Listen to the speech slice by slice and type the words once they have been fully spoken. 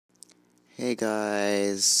Hey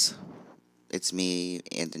guys, it's me,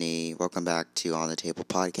 Anthony. Welcome back to On the Table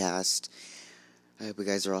podcast. I hope you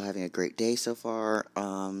guys are all having a great day so far.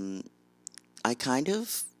 I kind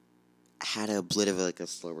of had a bit of a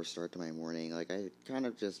slower start to my morning. I kind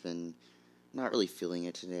of just been not really feeling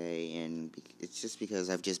it today, and it's just because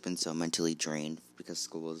I've just been so mentally drained because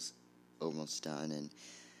school is almost done and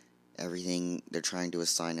everything. They're trying to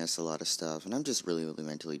assign us a lot of stuff, and I'm just really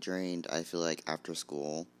mentally drained. I feel like after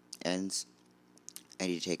school ends, I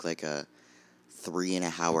need to take like a 3 and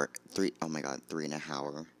a hour. I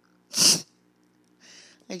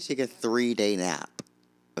take a 3 day nap.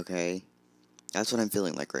 Okay, that's what I'm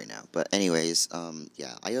feeling like right now. But anyways,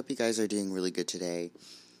 yeah, I hope you guys are doing really good today.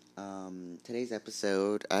 Today's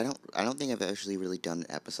episode, I don't think I've actually really done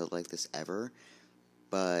an episode like this ever,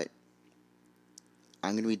 but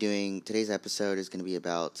today's episode is gonna be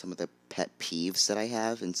about some of the pet peeves that I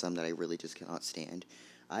have and some that I really just cannot stand.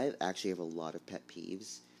 I actually have a lot of pet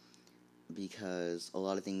peeves because a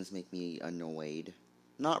lot of things make me annoyed.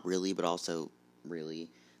 Not really, but also really.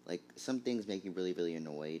 Like, some things make me really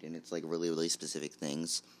annoyed, and it's like really specific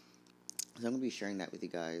things. So I'm going to be sharing that with you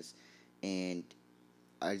guys. And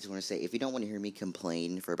I just want to say, if you don't want to hear me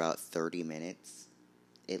complain for about 30 minutes,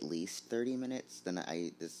 at least 30 minutes, then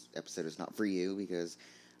this episode is not for you, because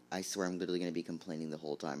I swear I'm literally going to be complaining the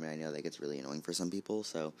whole time, and I know that gets really annoying for some people,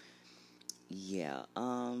 so yeah,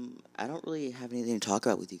 I don't really have anything to talk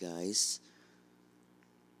about with you guys.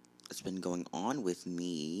 It's been going on with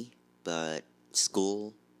me, but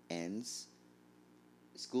school ends.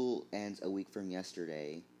 School ends a week from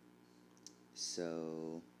yesterday,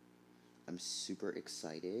 so I'm super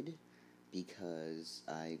excited because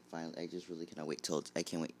I just really cannot wait I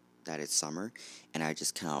can't wait that it's summer, and I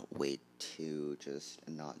just cannot wait to just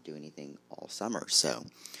not do anything all summer. So,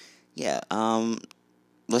 yeah,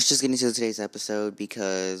 let's just get into today's episode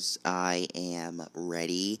because I am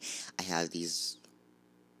ready. I have these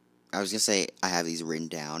I was gonna say I have these written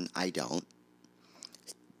down. I don't.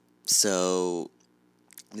 So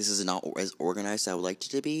this is not as organized as I would like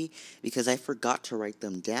it to be because I forgot to write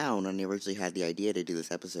them down when I originally had the idea to do this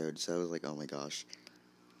episode. So I was like, oh my gosh.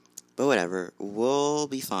 But whatever, we'll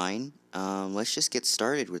be fine. Let's just get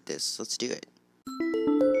started with this. Let's do it.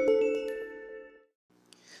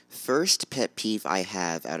 First pet peeve I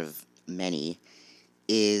have out of many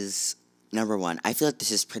is number one. I feel like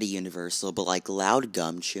this is pretty universal, but like loud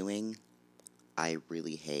gum chewing, I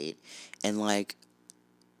really hate. And like,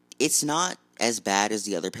 it's not as bad as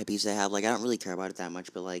the other pet peeves I have. Like, I don't really care about it that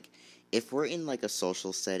much, but like, if we're in like a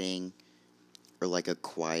social setting or like a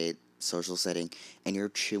quiet social setting and you're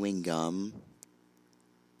chewing gum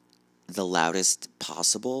the loudest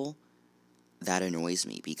possible, that annoys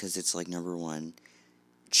me because it's like, number one,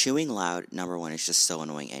 chewing loud, number one, is just so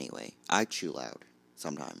annoying anyway. I chew loud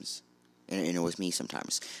sometimes, and it annoys me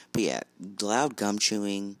sometimes. But yeah, loud gum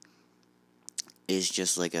chewing is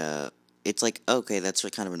just like it's like, okay, that's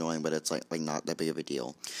kind of annoying, but it's like not that big of a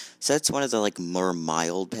deal. So that's one of the like more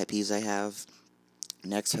mild pet peeves I have.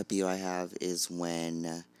 Next pet peeve I have is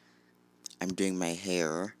when I'm doing my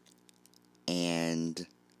hair and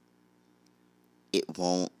it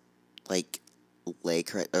won't like lay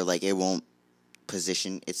correct, or like it won't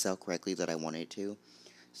position itself correctly that I want it to.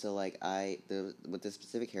 So like with the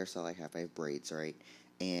specific hairstyle I have braids, right?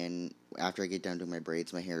 And after I get done doing my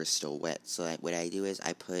braids, my hair is still wet. So what I do is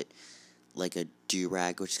I put like a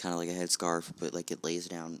do-rag, which is kind of like a headscarf, but like it lays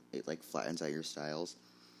down, it like flattens out your styles.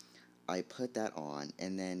 I put that on,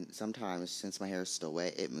 and then sometimes, since my hair is still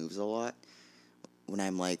wet, it moves a lot. When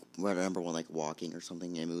I'm like, number one, like walking or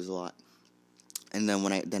something, it moves a lot. And then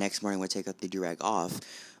the next morning when I take up the do-rag off,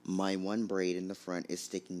 my one braid in the front is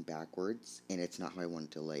sticking backwards, and it's not how I want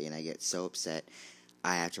it to lay, and I get so upset.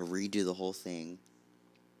 I have to redo the whole thing,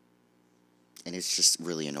 and it's just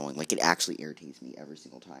really annoying. Like, it actually irritates me every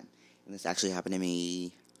single time. And this actually happened to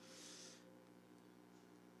me,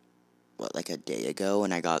 like a day ago,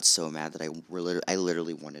 and I got so mad that I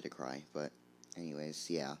literally wanted to cry. But anyways,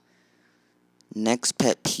 yeah. Next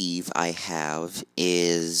pet peeve I have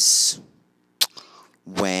is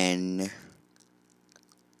when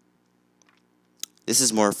this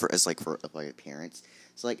is more for parents.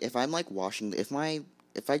 So like, if I'm like washing, if I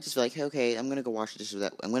just feel like, hey, okay, I'm gonna go wash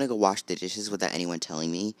the dishes without anyone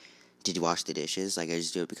telling me to wash the dishes. Like, I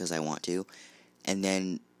just do it because I want to. And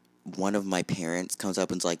then one of my parents comes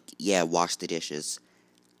up and's like, yeah, wash the dishes.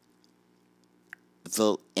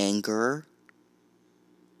 The anger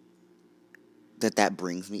that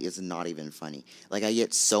brings me is not even funny. Like, I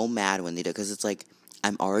get so mad when they do, because it's like,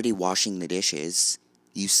 I'm already washing the dishes.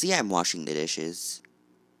 You see I'm washing the dishes.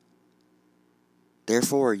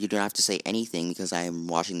 Therefore, you don't have to say anything because I am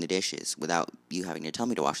washing the dishes without you having to tell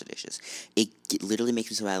me to wash the dishes. It literally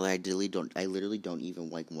makes me so mad that I literally don't even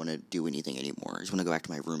like want to do anything anymore. I just want to go back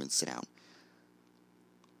to my room and sit down.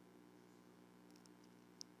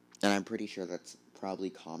 And I'm pretty sure that's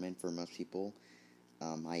probably common for most people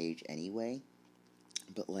my age anyway.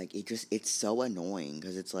 But like it's so annoying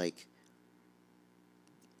because it's like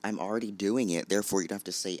I'm already doing it, therefore you don't have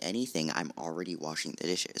to say anything. I'm already washing the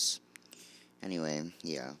dishes. Anyway,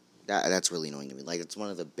 yeah. That's really annoying to me. Like, it's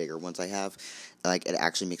one of the bigger ones I have. Like, it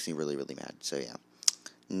actually makes me really, really mad. So, yeah.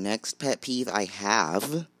 Next pet peeve I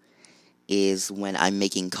have is when I'm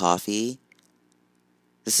making coffee.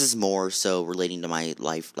 This is more so relating to my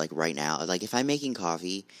life, like, right now. Like, if I'm making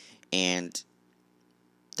coffee and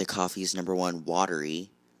the coffee is, number one,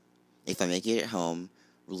 watery, if I make it at home,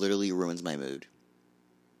 literally ruins my mood.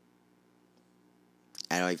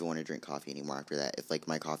 I don't even want to drink coffee anymore after that. If, like,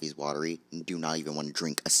 my coffee's watery, do not even want to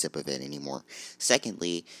drink a sip of it anymore.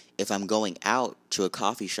 Secondly, if I'm going out to a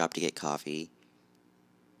coffee shop to get coffee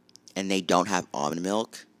and they don't have almond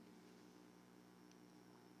milk,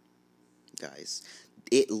 guys,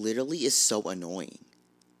 it literally is so annoying.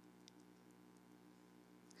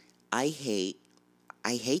 I hate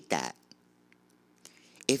that.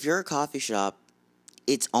 If you're a coffee shop,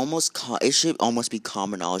 it should almost be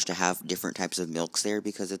common knowledge to have different types of milks there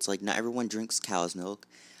because it's like not everyone drinks cow's milk.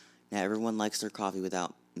 Not everyone likes their coffee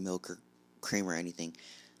without milk or cream or anything.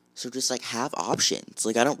 So just like have options.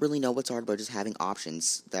 Like I don't really know what's hard about just having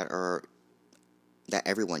options that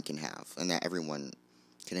everyone can have and that everyone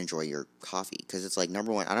can enjoy your coffee. Because it's like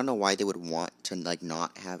number one, I don't know why they would want to like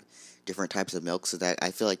not have different types of milk. So that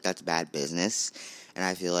I feel like that's bad business, and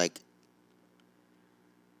I feel like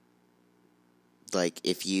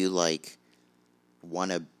if you like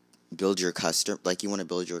want to you want to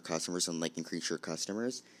build your customers and like increase your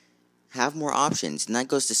customers, have more options, and that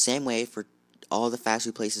goes the same way for all the fast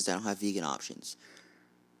food places that don't have vegan options.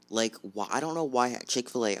 Like, I don't know why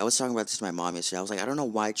Chick-fil-A, I was talking about this to my mom yesterday, I was like, I don't know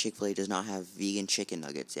why Chick-fil-A does not have vegan chicken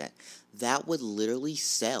nuggets yet. That would literally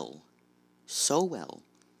sell so well.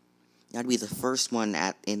 I'd be the first one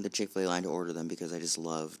in the Chick-fil-A line to order them because I just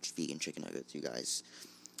love vegan chicken nuggets, you guys.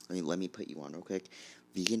 Let me put you on real quick.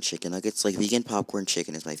 Vegan chicken nuggets, like vegan popcorn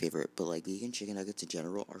chicken is my favorite, but like vegan chicken nuggets in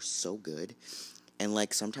general are so good. And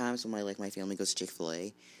like sometimes when my family goes to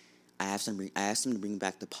Chick-fil-A, I ask them to bring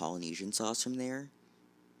back the Polynesian sauce from there.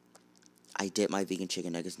 I dip my vegan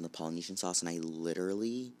chicken nuggets in the Polynesian sauce, and I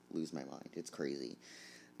literally lose my mind. It's crazy.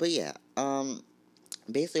 But yeah,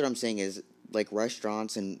 basically what I'm saying is, like,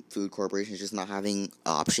 restaurants and food corporations just not having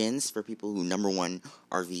options for people who, number one,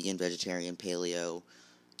 are vegan, vegetarian, paleo,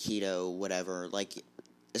 keto, whatever. Like,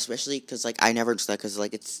 especially because, like, I never understood because,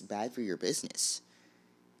 like, it's bad for your business.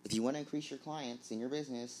 If you want to increase your clients in your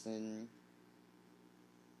business, then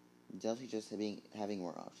definitely just having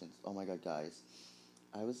more options. Oh my god, guys.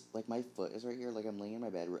 I was, like, my foot is right here. Like, I'm laying in my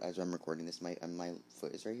bed as I'm recording this. My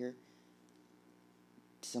foot is right here.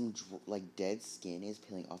 Some, like, dead skin is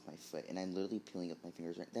peeling off my foot. And I'm literally peeling up my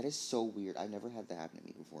fingers right. That is so weird. I've never had that happen to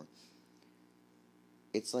me before.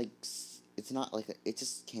 It's, like, it's not, like, it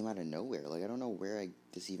just came out of nowhere. Like, I don't know where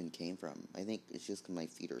this even came from. I think it's just because my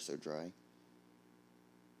feet are so dry.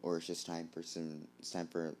 Or it's just it's time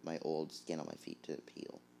for my old skin on my feet to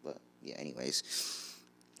peel. But, yeah, anyways.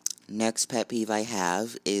 Next pet peeve I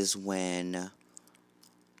have is when,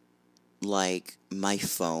 like, my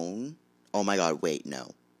phone... Oh my god, wait,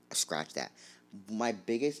 no. Scratch that. My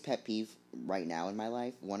biggest pet peeve right now in my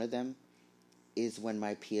life, one of them, is when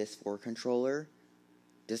my PS4 controller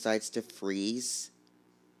decides to freeze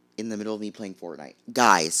in the middle of me playing Fortnite.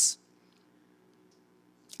 Guys,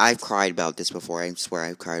 I've cried about this before. I swear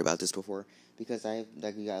I've cried about this before. Because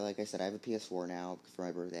like I said, I have a PS4 now for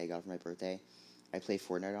my birthday. I got it for my birthday. I play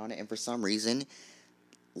Fortnite on it, and for some reason,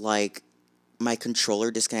 like, my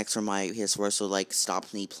controller disconnects from my PS4, so, like,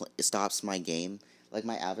 it stops my game. Like,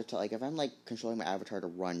 my avatar, like, if I'm, like, controlling my avatar to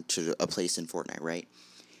run to a place in Fortnite, right?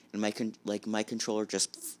 And my controller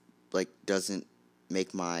just, like, doesn't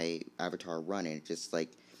make my avatar run, and it's like,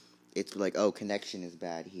 oh, connection is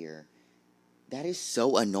bad here. That is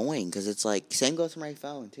so annoying, because it's like, same goes for my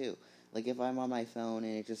phone, too. Like, if I'm on my phone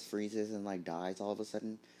and it just freezes and, like, dies all of a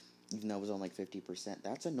sudden, even though it was on, like, 50%,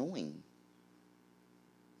 that's annoying.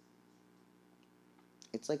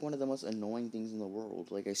 It's, like, one of the most annoying things in the world.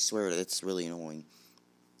 Like, I swear, it's really annoying.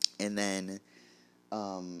 And then,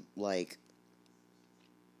 like,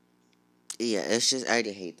 yeah, it's just, I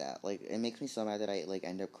hate that. Like, it makes me so mad that I, like,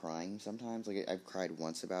 end up crying sometimes. Like, I've cried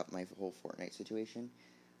once about my whole Fortnite situation.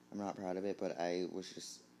 I'm not proud of it, but I was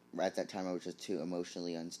just, at that time, I was just too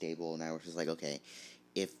emotionally unstable, and I was just like, okay,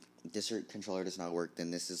 if this controller does not work,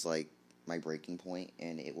 then this is like my breaking point,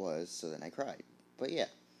 and it was, so then I cried. But yeah,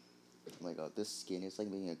 oh my god, this skin is like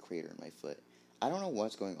making a crater in my foot. I don't know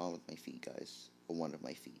what's going on with my feet, guys. One of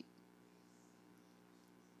my feet.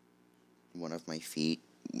 One of my feet.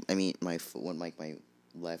 I mean, my foot, my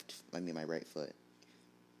my right foot.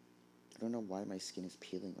 I don't know why my skin is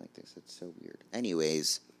peeling like this. It's so weird.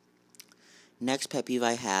 Anyways, next pet peeve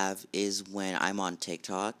I have is when I'm on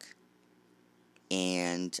TikTok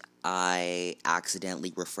and I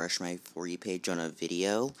accidentally refresh my For You page on a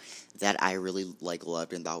video that I really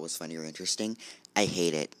loved and thought was funny or interesting. I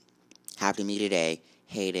hate it. Happened to me today.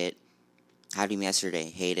 Hate it. Happened to me yesterday.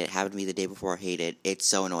 Hate it. Happened to me the day before. Hate it. It's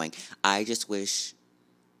so annoying. I just wish,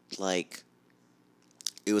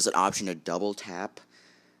 it was an option to double tap,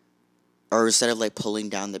 or instead of pulling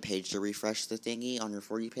down the page to refresh the thingy on your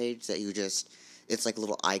For You page, that you just, it's like a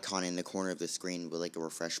little icon in the corner of the screen with a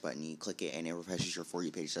refresh button. You click it and it refreshes your For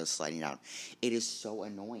You page, so it's sliding down. It is so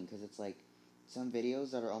annoying because it's some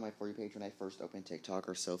videos that are on my For You page when I first open TikTok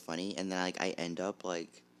are so funny, and then I end up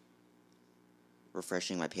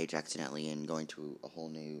refreshing my page accidentally and going to a whole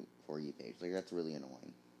new For You page. That's really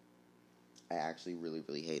annoying. I actually really,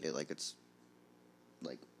 really hate it. It's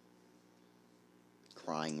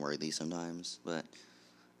crying worthy sometimes. But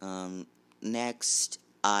next,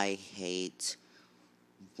 I hate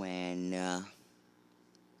when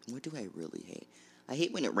what do I really hate? I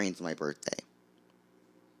hate when it rains on my birthday.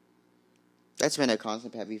 That's been a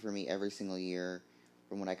constant pet peeve for me every single year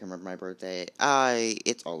from when I can remember my birthday.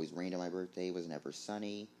 It's always rained on my birthday. It was never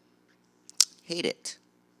sunny. Hate it.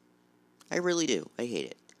 I really do. I hate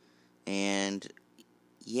it. And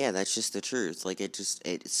yeah, that's just the truth.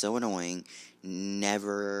 It's so annoying.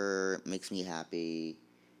 Never makes me happy.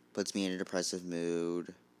 Puts me in a depressive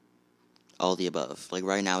mood. All the above.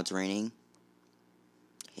 Right now it's raining.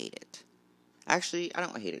 Hate it. Actually, I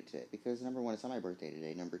don't hate it today because number one, it's not my birthday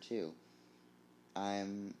today. Number two,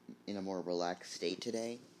 I'm in a more relaxed state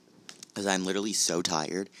today because I'm literally so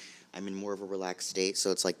tired. I'm in more of a relaxed state,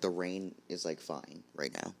 so it's the rain is fine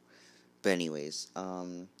right now. But anyways,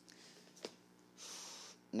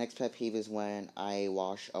 next pet peeve is when I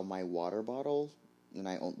wash my water bottle, and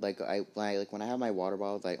when I have my water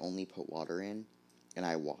bottle, I only put water in, and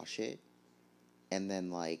I wash it, and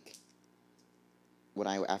then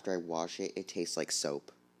after I wash it, it tastes like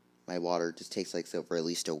soap. My water just tastes like soap for at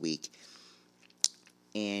least a week.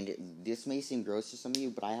 And this may seem gross to some of you,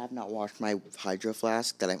 but I have not washed my hydro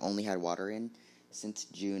flask that I've only had water in since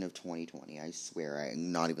June of 2020. I swear,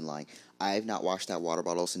 I'm not even lying. I have not washed that water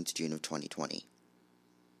bottle since June of 2020.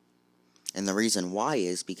 And the reason why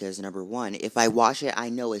is because, number one, if I wash it, I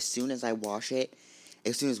know as soon as I wash it,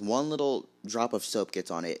 as soon as one little drop of soap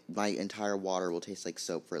gets on it, my entire water will taste like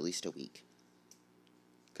soap for at least a week.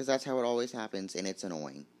 Because that's how it always happens, and it's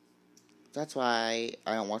annoying. That's why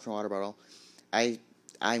I don't wash my water bottle.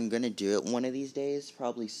 I'm going to do it one of these days,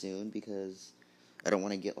 probably soon, because I don't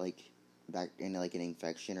want to get, an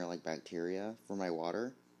infection or, bacteria for my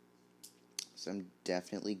water. So I'm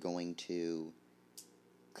definitely going to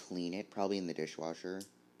clean it, probably in the dishwasher,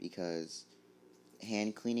 because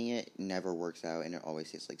hand cleaning it never works out, and it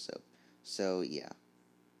always tastes like soap. So, yeah.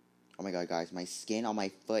 Oh my god, guys, my skin on my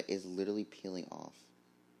foot is literally peeling off.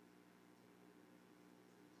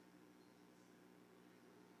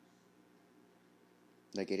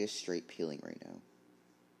 It is straight peeling right now.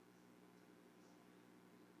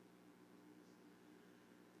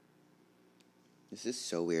 This is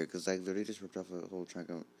so weird, because I literally just ripped off a whole chunk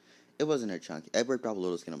of... It wasn't a chunk. I ripped off a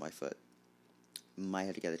little skin on my foot. Might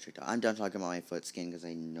have to get it checked out. I'm done talking about my foot skin, because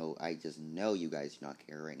I just know you guys do not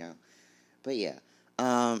care right now. But yeah.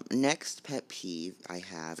 Next pet peeve I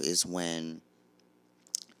have is when...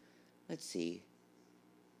 Let's see.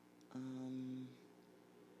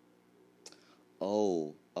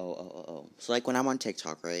 Oh. So, when I'm on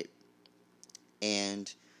TikTok, right?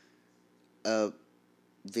 And a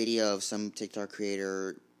video of some TikTok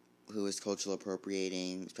creator who is cultural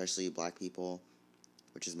appropriating, especially black people,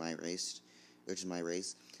 which is my race.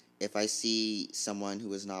 If I see someone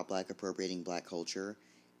who is not black appropriating black culture,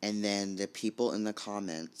 and then the people in the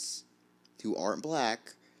comments who aren't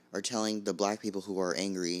black are telling the black people who are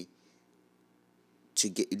angry to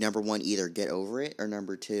get, number one, either get over it, or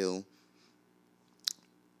number two,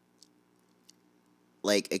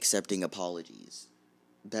 accepting apologies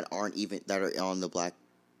that are on the black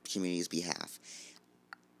community's behalf.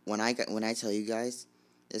 When I tell you guys,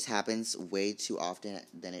 this happens way too often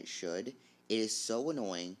than it should. It is so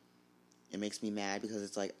annoying. It makes me mad because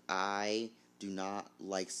it's I do not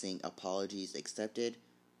like seeing apologies accepted,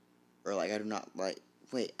 or I do not like.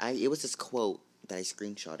 Wait, it was this quote that I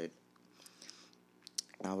screenshotted.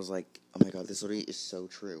 And I was like, oh my god, this literally is so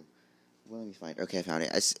true. Well, let me find. Okay, I found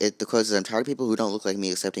it. The quote says, "I'm tired of people who don't look like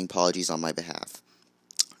me accepting apologies on my behalf."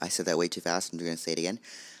 I said that way too fast. I'm going to say it again.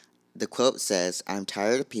 The quote says, "I'm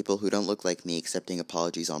tired of people who don't look like me accepting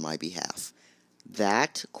apologies on my behalf."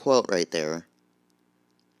 That quote right there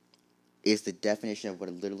is the definition of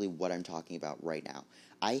what I'm talking about right now.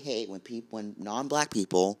 I hate when non-black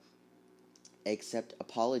people accept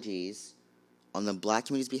apologies on the black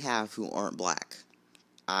community's behalf who aren't black.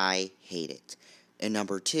 I hate it. And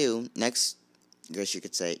number two, next, I guess you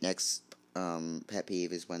could say, next pet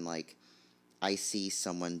peeve is when, like, I see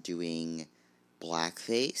someone doing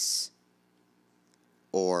blackface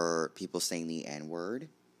or people saying the N-word,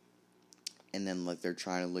 and then, like, they're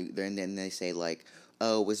trying to, and then they say, like,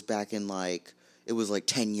 oh, it was back in, like, it was, like,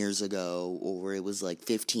 10 years ago, or it was, like,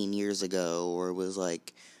 15 years ago, or it was,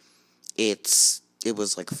 like, it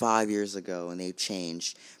was like 5 years ago and they've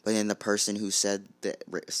changed. But then the person who said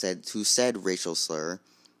racial slur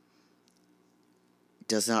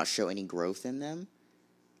does not show any growth in them.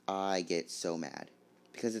 I get so mad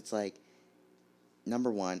because it's like,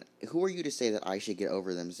 number one, who are you to say that I should get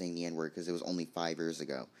over them saying the N-word because it was only 5 years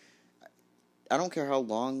ago? I don't care how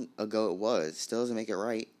long ago it was. It still doesn't make it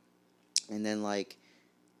right. And then, like,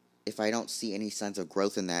 if I don't see any signs of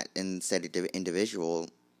growth in that in said individual,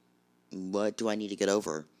 what do I need to get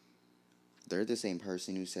over? They're the same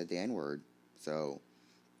person who said the N-word. So,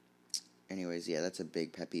 anyways, yeah, that's a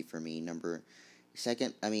big pet peeve for me. Not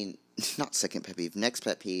second pet peeve. Next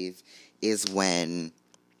pet peeve is when,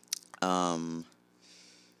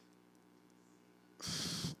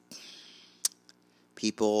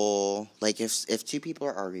 people, like, if two people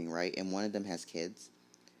are arguing, right, and one of them has kids,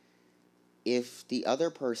 if the other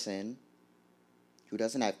person who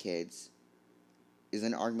doesn't have kids is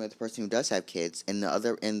in an argument with the person who does have kids, and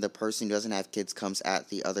the person who doesn't have kids comes at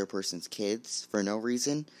the other person's kids for no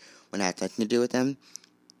reason, when it has nothing to do with them,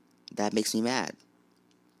 that makes me mad.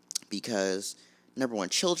 Because, number one,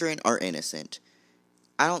 children are innocent.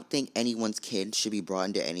 I don't think anyone's kid should be brought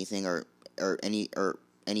into anything, or any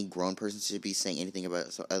grown person should be saying anything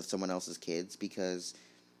about someone else's kids, because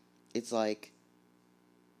it's like,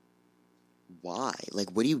 why?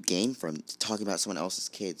 Like, what do you gain from talking about someone else's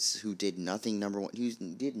kids who did nothing, number one, who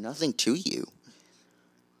did nothing to you?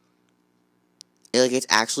 It's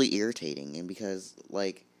actually irritating, and because,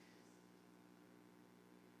 like,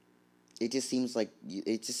 it just seems like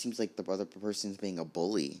the other person's being a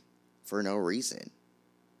bully for no reason.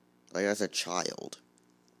 Like, as a child.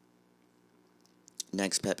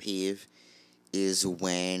 Next pet peeve is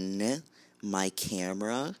when my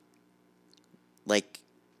camera, like,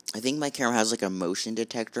 I think my camera has, like, a motion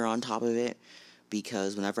detector on top of it,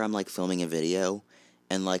 because whenever I'm, like, filming a video,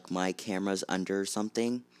 and, like, my camera's under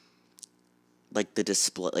something, like, the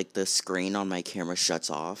display, like, the screen on my camera shuts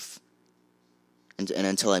off, and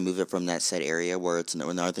until I move it from that set area where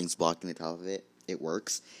nothing's blocking the top of it, it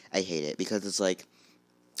works. I hate it, because it's like,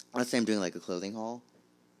 let's say I'm doing, like, a clothing haul,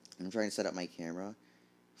 and I'm trying to set up my camera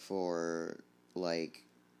for, like,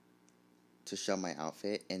 to show my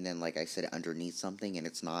outfit, and then, like, I set it underneath something, and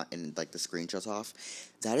it's not, and, like, the screen shuts off.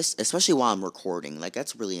 That is, especially while I'm recording, like,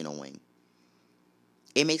 that's really annoying.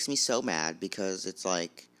 It makes me so mad, because it's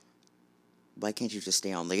like, why can't you just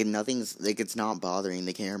stay on? Like, it's not bothering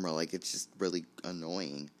the camera, like, it's just really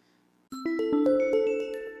annoying.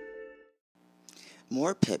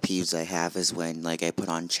 More pet peeves I have is when, like, I put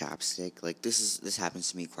on chapstick. Like, this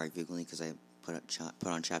happens to me quite frequently, because I put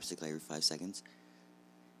on chapstick, like, every 5 seconds.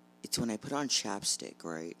 It's when I put on chapstick,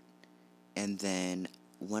 right? And then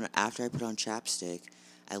after I put on chapstick,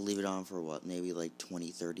 I leave it on for maybe like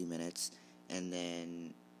 20, 30 minutes, and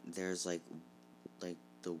then there's like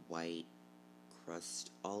the white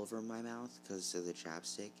crust all over my mouth because of the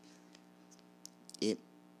chapstick. It,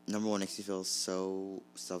 number one, makes me feel so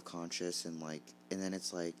self-conscious, and then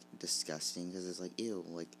it's like disgusting, because it's like, ew,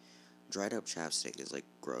 like, dried up chapstick is like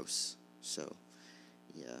gross. So,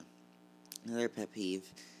 yeah. Another pet peeve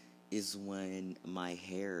is when my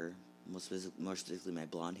hair, most specifically my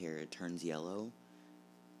blonde hair, it turns yellow.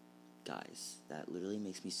 Guys, that literally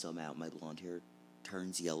makes me so mad. My blonde hair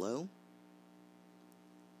turns yellow.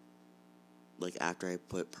 Like, after I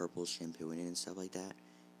put purple shampoo in it and stuff like that,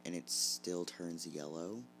 and it still turns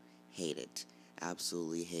yellow. Hate it.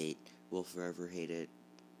 Absolutely hate. Will forever hate it.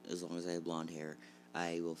 As long as I have blonde hair,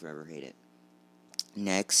 I will forever hate it.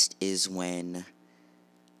 Next is when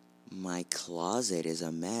my closet is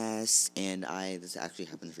a mess, and this actually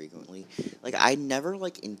happens frequently. Like, I never,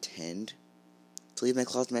 like, intend to leave my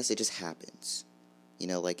closet a mess. It just happens. You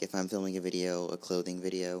know, like, if I'm filming a clothing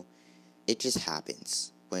video, it just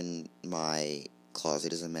happens when my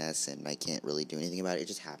closet is a mess and I can't really do anything about it. It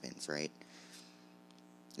just happens, right?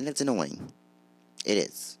 And it's annoying. It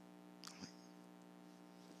is.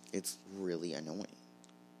 It's really annoying.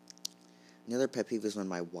 Another pet peeve is when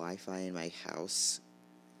my Wi-Fi in my house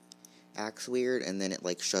acts weird, and then it,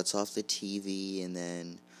 like, shuts off the TV, and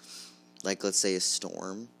then, like, let's say a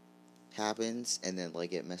storm happens, and then,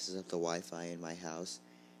 like, it messes up the Wi-Fi in my house,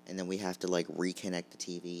 and then we have to, like, reconnect the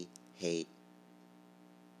TV. Hate.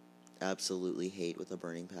 Absolutely hate with a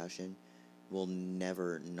burning passion. Will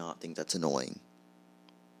never not think that's annoying.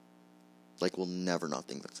 Like, will never not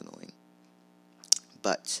think that's annoying.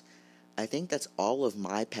 But I think that's all of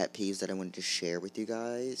my pet peeves that I wanted to share with you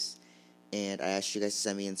guys. And I asked you guys to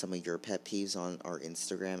send me in some of your pet peeves on our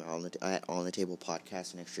Instagram at On the Table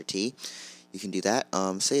Podcast and Extra Tea. You can do that.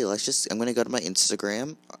 So yeah, I'm gonna go to my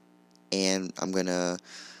Instagram and I'm gonna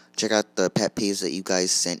check out the pet peeves that you guys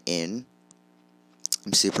sent in.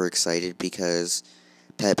 I'm super excited because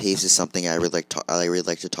pet peeves is something I really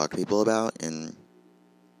like to talk to people about, and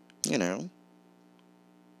you know,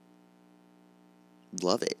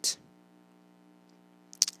 love it.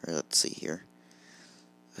 Alright, let's see here.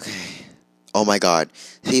 Okay. Oh my god.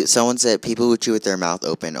 Someone said people who chew with their mouth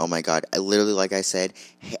open. Oh my god. I literally, like I said,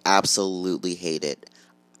 absolutely hate it.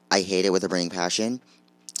 I hate it with a burning passion.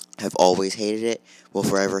 I've always hated it. Will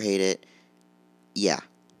forever hate it. Yeah.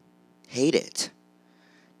 Hate it.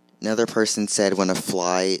 Another person said when a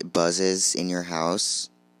fly buzzes in your house.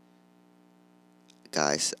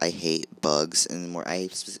 Guys, I hate bugs, and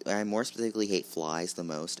I more specifically hate flies the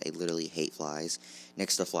most. I literally hate flies.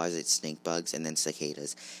 Next to flies, it's stink bugs, and then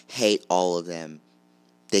cicadas. Hate all of them.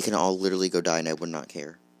 They can all literally go die, and I would not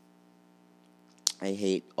care. I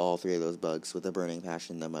hate all three of those bugs with a burning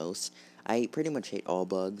passion the most. I pretty much hate all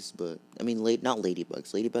bugs, but, I mean, not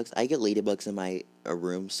ladybugs. Ladybugs, I get ladybugs in my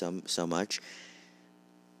room so much,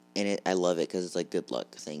 and I love it, because it's like good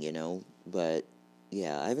luck thing, you know, but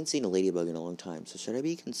yeah, I haven't seen a ladybug in a long time, so should I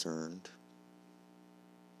be concerned?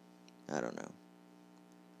 I don't know.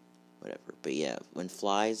 Whatever. But yeah, when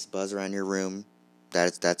flies buzz around your room,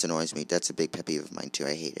 that annoys me. That's a big pet peeve of mine too.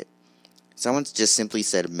 I hate it. Someone's just simply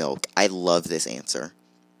said milk. I love this answer.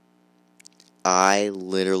 I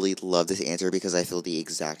literally love this answer because I feel the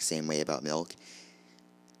exact same way about milk.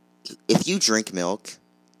 If you drink milk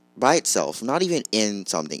by itself, not even in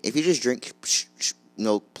something, if you just drink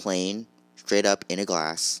milk plain, straight up in a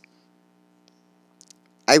glass,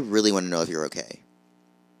 I really want to know if you're okay.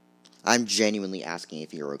 I'm genuinely asking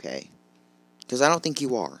if you're okay. Because I don't think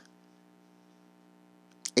you are.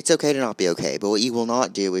 It's okay to not be okay, but what you will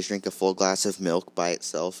not do is drink a full glass of milk by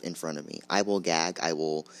itself in front of me. I will gag, I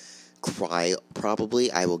will cry,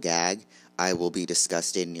 probably, I will gag, I will be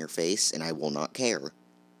disgusted in your face, and I will not care.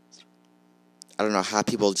 I don't know how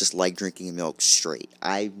people just like drinking milk straight.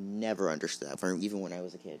 I never understood that, even when I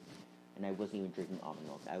was a kid. And I wasn't even drinking almond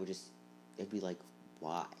milk. It'd be like,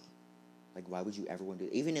 why? Like, why would you ever want to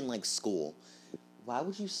do it? Even in, like, school. Why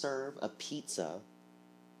would you serve a pizza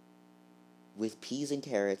with peas and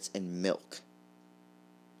carrots and milk?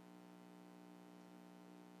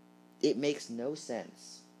 It makes no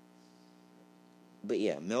sense. But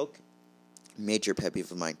yeah, milk, major pet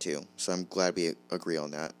peeve of mine too. So I'm glad we agree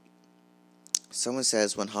on that. Someone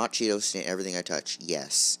says, when hot Cheetos stain everything I touch.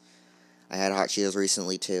 Yes. I had hot Cheetos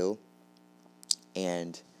recently too.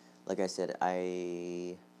 And, like I said,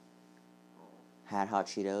 I had hot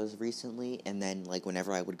Cheetos recently, and then, like,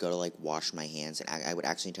 whenever I would go to, like, wash my hands, and I would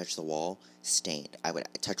actually touch the wall, stained. I would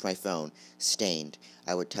touch my phone, stained.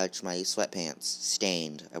 I would touch my sweatpants,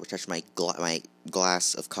 stained. I would touch my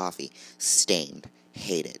glass of coffee, stained.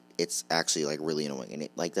 Hate it. It's actually, like, really annoying, and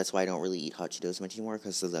that's why I don't really eat hot Cheetos much anymore,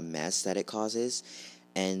 because of the mess that it causes,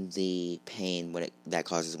 and the pain that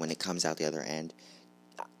causes when it comes out the other end.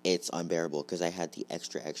 It's unbearable, because I had the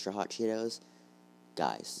extra hot Cheetos.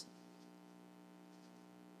 Guys,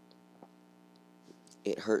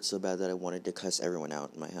 it hurt so bad that I wanted to cuss everyone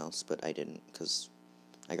out in my house, but I didn't, because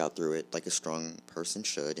I got through it like a strong person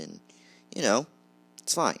should, and, you know,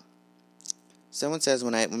 it's fine. Someone says,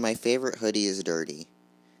 when my favorite hoodie is dirty.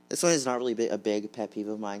 This one is not really a big pet peeve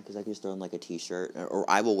of mine, because I can just throw in, like, a t-shirt, or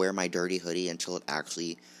I will wear my dirty hoodie until it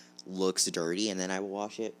actually looks dirty, and then I will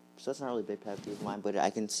wash it. So that's not really a big pet peeve of mine, but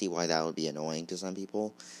I can see why that would be annoying to some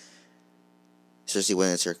people. Especially when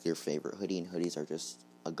it's your favorite hoodie, and hoodies are just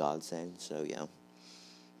a godsend, so yeah.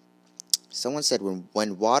 Someone said,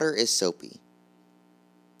 when water is soapy.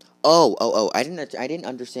 Oh, I didn't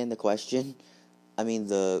understand the question. I mean,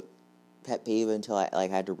 the pet peeve until I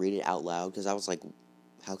had to read it out loud, because I was like,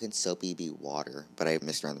 how can soapy be water? But I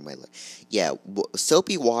missed around the way. Yeah,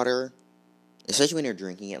 soapy water, especially when you're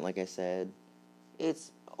drinking it, like I said,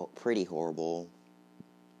 it's pretty horrible.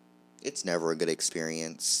 It's never a good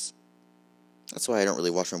experience. That's why I don't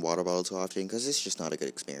really wash my water bottle too often, because it's just not a good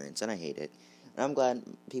experience, and I hate it. And I'm glad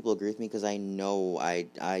people agree with me, because I know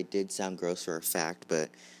I did sound gross for a fact, but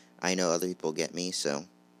I know other people get me, so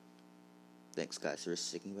thanks, guys, for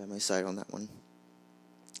sticking by my side on that one.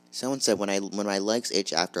 Someone said when my legs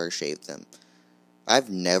itch after I shave them. I've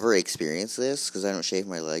never experienced this, because I don't shave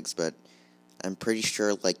my legs, but I'm pretty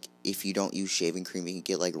sure, like, if you don't use shaving cream, you can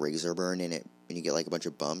get, like, razor burn in it, and you get, like, a bunch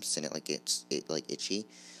of bumps, and it like, itchy.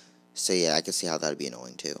 So, yeah, I can see how that would be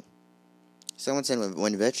annoying, too. Someone said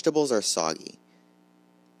when vegetables are soggy.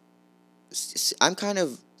 I'm kind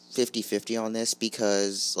of 50-50 on this,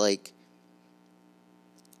 because, like,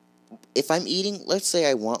 if I'm eating, let's say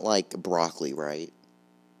I want, like, broccoli, right?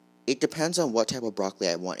 It depends on what type of broccoli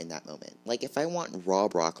I want in that moment. Like, if I want raw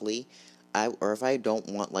broccoli, or if I don't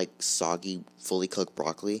want, like, soggy, fully cooked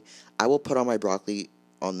broccoli, I will put on my broccoli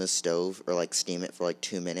on the stove, or, like, steam it for, like,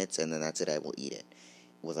 2 minutes, and then that's it, I will eat it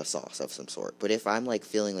with a sauce of some sort. But if I'm, like,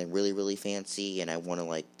 feeling, like, really, really fancy, and I want to,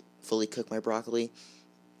 like, fully cook my broccoli,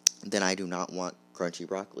 then I do not want crunchy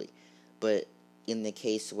broccoli. But in the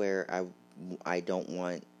case where I don't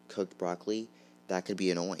want cooked broccoli, that could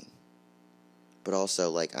be annoying. But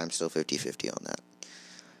also, like, I'm still 50-50 on that.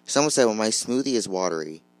 Someone said, well, my smoothie is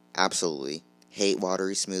watery. Absolutely. Hate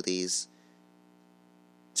watery smoothies.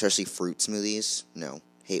 Especially fruit smoothies. No.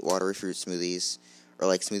 Hate watery fruit smoothies. Or,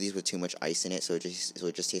 like, smoothies with too much ice in it, so it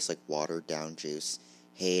just tastes like watered down juice.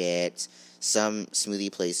 Hate it. Some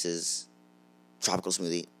smoothie places, tropical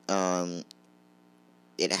smoothie,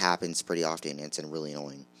 it happens pretty often, and it's really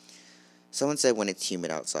annoying. Someone said when it's humid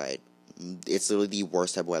outside. It's literally the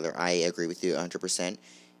worst type of weather. I agree with you 100%.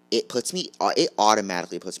 It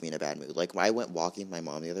automatically puts me in a bad mood. Like, when I went walking with my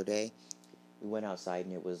mom the other day, we went outside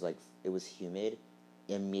and it was humid.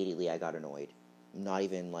 Immediately I got annoyed. Not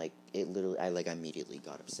even, like, I immediately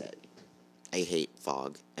got upset. I hate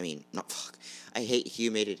fog. I mean, not fog. I hate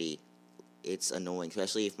humidity. It's annoying,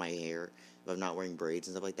 especially if I'm not wearing braids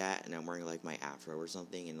and stuff like that, and I'm wearing, like, my afro or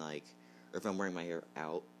something, and, like, or if I'm wearing my hair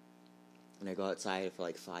out, and I go outside for,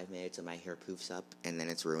 like, 5 minutes, and my hair poofs up, and then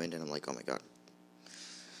it's ruined, and I'm like, oh my god.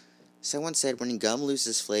 Someone said when gum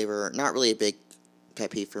loses flavor, not really a big pet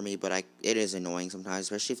peeve for me, but it is annoying sometimes,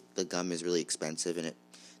 especially if the gum is really expensive and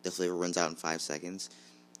the flavor runs out in 5 seconds.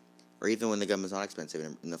 Or even when the gum is not expensive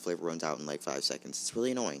and the flavor runs out in, like, 5 seconds. It's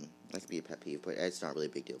really annoying. That could be a pet peeve, but it's not really a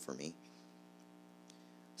big deal for me.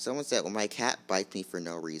 Someone said, well, my cat bites me for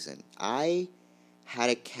no reason. I had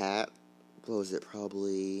a cat, what was it,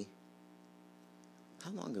 probably... How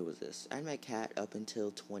long ago was this? I had my cat up until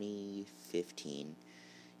 2015.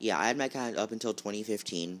 Yeah, I had my cat up until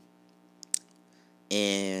 2015.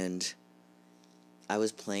 And I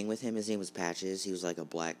was playing with him. His name was Patches. He was like a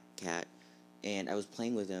black cat. And I was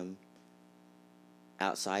playing with him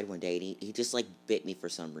outside one day. And he just, like, bit me for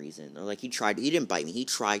some reason. Or, like, he didn't bite me. He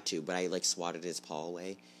tried to, but I, like, swatted his paw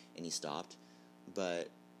away. And he stopped. But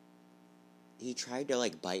he tried to,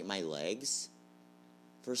 like, bite my legs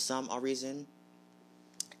for some reason.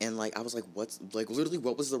 And, like, I was like, literally,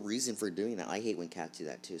 what was the reason for doing that? I hate when cats do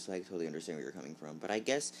that, too, so I totally understand where you're coming from. But I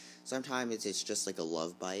guess sometimes it's just, like, a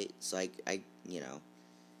love bite, so you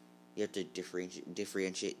have to differentiate,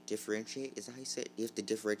 is that how you say it? You have to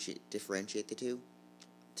differentiate the two.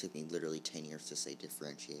 It took me literally 10 years to say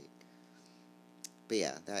differentiate. But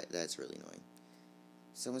yeah, that's really annoying.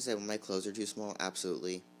 Someone said, when my clothes are too small,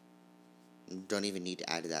 absolutely. Don't even need to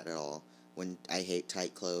add to that at all. When I hate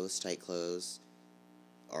tight clothes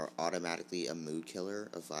are automatically a mood killer,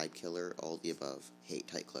 a vibe killer, all the above. Hate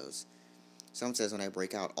tight clothes. Someone says when I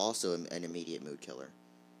break out, also an immediate mood killer.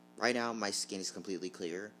 Right now, my skin is completely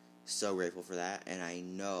clear. So grateful for that. And I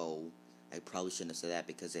know I probably shouldn't have said that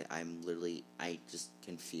because I just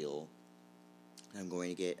can feel I'm going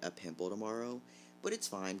to get a pimple tomorrow. But it's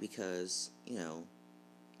fine because,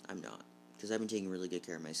 I'm not. Because I've been taking really good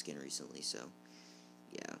care of my skin recently, so,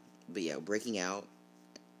 yeah. But yeah, breaking out,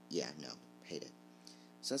 yeah, no, hate it.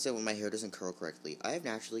 Someone said when my hair doesn't curl correctly. I have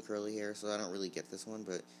naturally curly hair, so I don't really get this one,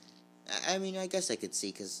 but, I mean, I guess I could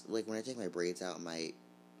see, because, like, when I take my braids out, my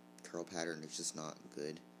curl pattern is just not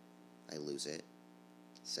good. I lose it.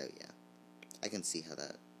 So, yeah. I can see how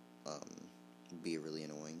that, would be really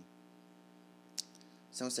annoying.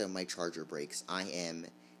 Someone said my charger breaks. I am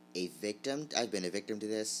a victim. I've been a victim to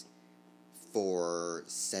this for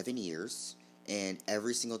 7 years. And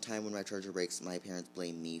every single time when my charger breaks, my parents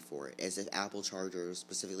blame me for it. As if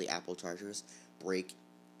specifically Apple chargers, break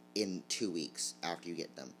in 2 weeks after you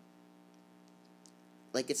get them.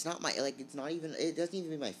 Like, it doesn't even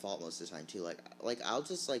be my fault most of the time, too. Like I'll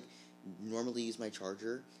just, like, normally use my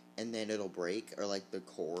charger, and then it'll break, or, like, the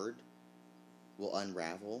cord will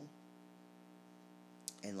unravel.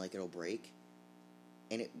 and like it'll break,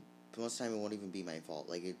 and most of the time it won't even be my fault.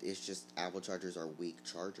 Like it's just Apple chargers are weak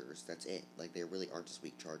chargers. That's it. Like they really are just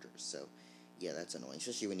weak chargers. So yeah, that's annoying,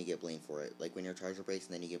 especially when you get blamed for it. Like when your charger breaks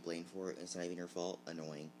and then you get blamed for it, and it's not even your fault.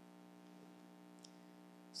 Annoying.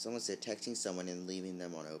 Someone said texting someone and leaving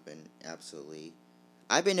them on open. Absolutely.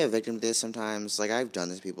 I've been a victim to this sometimes. Like I've done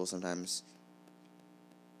this to people sometimes.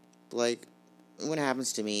 Like when it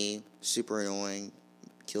happens to me, super annoying,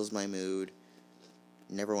 kills my mood.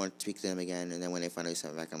 Never want to speak to them again. And then when they finally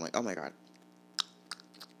send it back, I'm like, oh my god.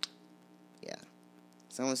 Yeah.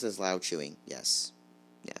 Someone says loud chewing. Yes.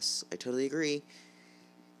 Yes, I totally agree.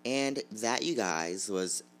 And that, you guys,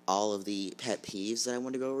 was all of the pet peeves that I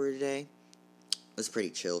wanted to go over today. It was a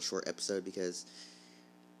pretty chill, short episode because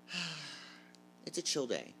it's a chill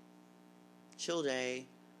day. Chill day.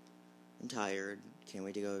 I'm tired. Can't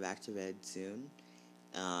wait to go back to bed soon.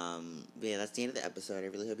 But yeah, that's the end of the episode. I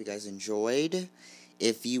really hope you guys enjoyed.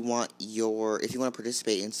 If you want to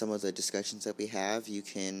participate in some of the discussions that we have, you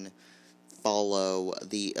can follow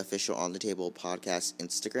the official On the Table Podcast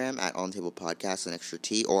Instagram at On the Table Podcast, an extra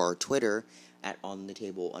T, or our Twitter at On the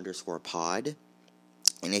Table _pod.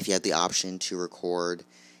 And if you have the option to record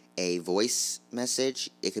a voice message,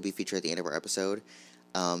 it could be featured at the end of our episode.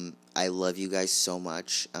 I love you guys so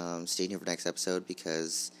much. Stay tuned for the next episode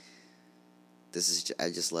because this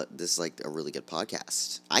is like a really good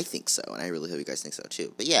podcast. I think so, and I really hope you guys think so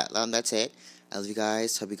too. But yeah, that's it. I love you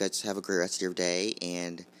guys. Hope you guys have a great rest of your day,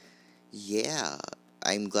 and yeah,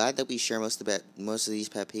 I'm glad that we share most of these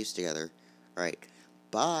pet peeves together. All right,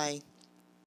 bye.